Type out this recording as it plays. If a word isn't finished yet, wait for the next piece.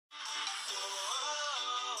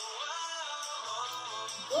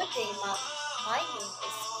Good day, ma'am. My name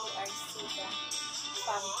is PRC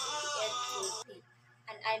from PED2P,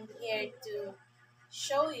 and I'm here to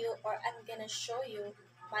show you, or I'm gonna show you,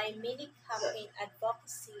 my mini campaign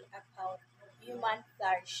advocacy about human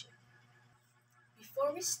flourishing.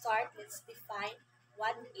 Before we start, let's define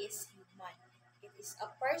what is human. It is a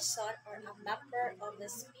person or a member of the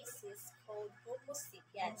species called Homo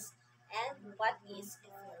sapiens. And what is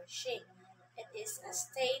flourishing? It is a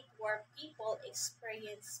state where people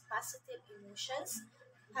experience positive emotions,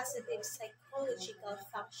 positive psychological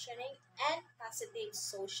functioning, and positive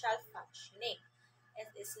social functioning. It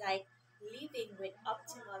is like living with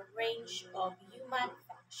optimal range of human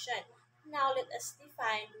function. Now let us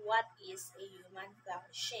define what is a human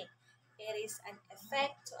flourishing. It is an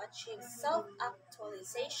effect to achieve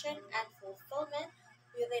self-actualization and fulfillment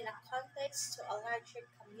within a context to a larger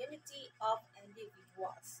community of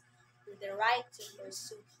individuals with the right to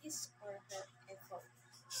pursue his or her effort.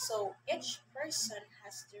 So each person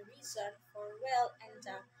has the reason for will and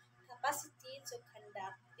the capacity to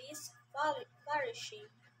conduct this flourishing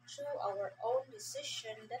through our own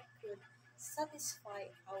decision that could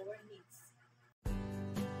satisfy our needs.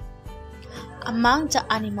 Among the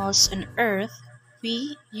animals on Earth,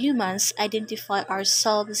 we humans identify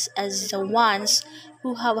ourselves as the ones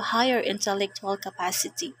who have higher intellectual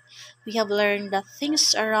capacity. We have learned that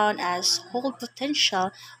things around us hold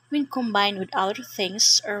potential when combined with other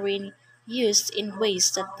things or when used in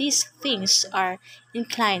ways that these things are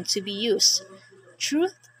inclined to be used. Through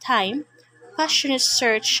time, passionate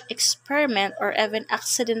search, experiment, or even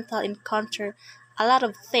accidental encounter, a lot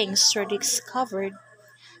of things were discovered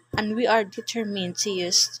and we are determined to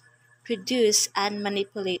use, produce, and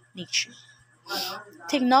manipulate nature.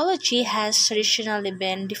 Technology has traditionally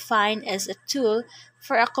been defined as a tool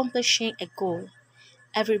for accomplishing a goal.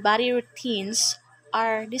 Everyday routines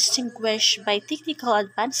are distinguished by technical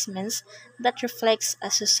advancements that reflects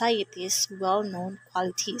a society's well-known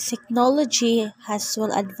qualities. Technology has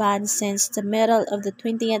well advanced since the middle of the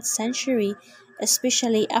 20th century,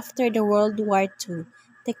 especially after the World War II.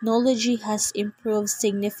 Technology has improved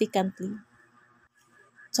significantly.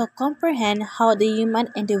 To comprehend how the human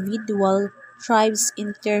individual thrives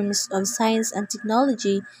in terms of science and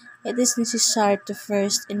technology, it is necessary to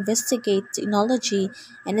first investigate technology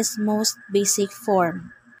in its most basic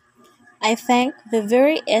form. I think the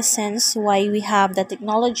very essence why we have the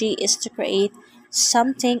technology is to create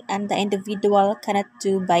something and the individual cannot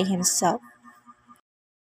do by himself.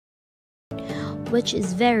 which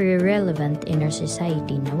is very relevant in our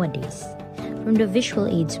society nowadays. From the visual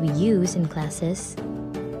aids we use in classes,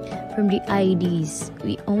 from the IDs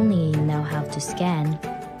we only now have to scan,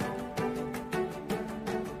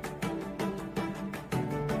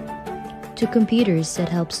 to computers that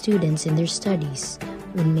help students in their studies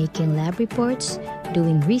when making lab reports,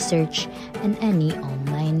 doing research, and any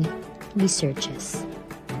online researches.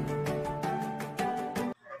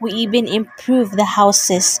 We even improve the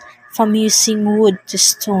houses from using wood to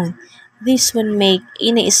stone. This would make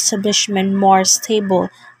any establishment more stable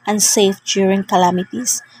and safe during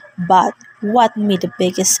calamities. But what made the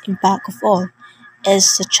biggest impact of all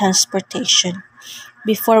is the transportation.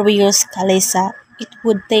 Before we use Kalesa, it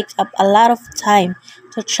would take up a lot of time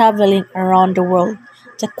to traveling around the world.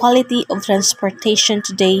 The quality of transportation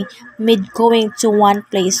today made going to one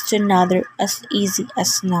place to another as easy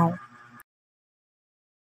as now.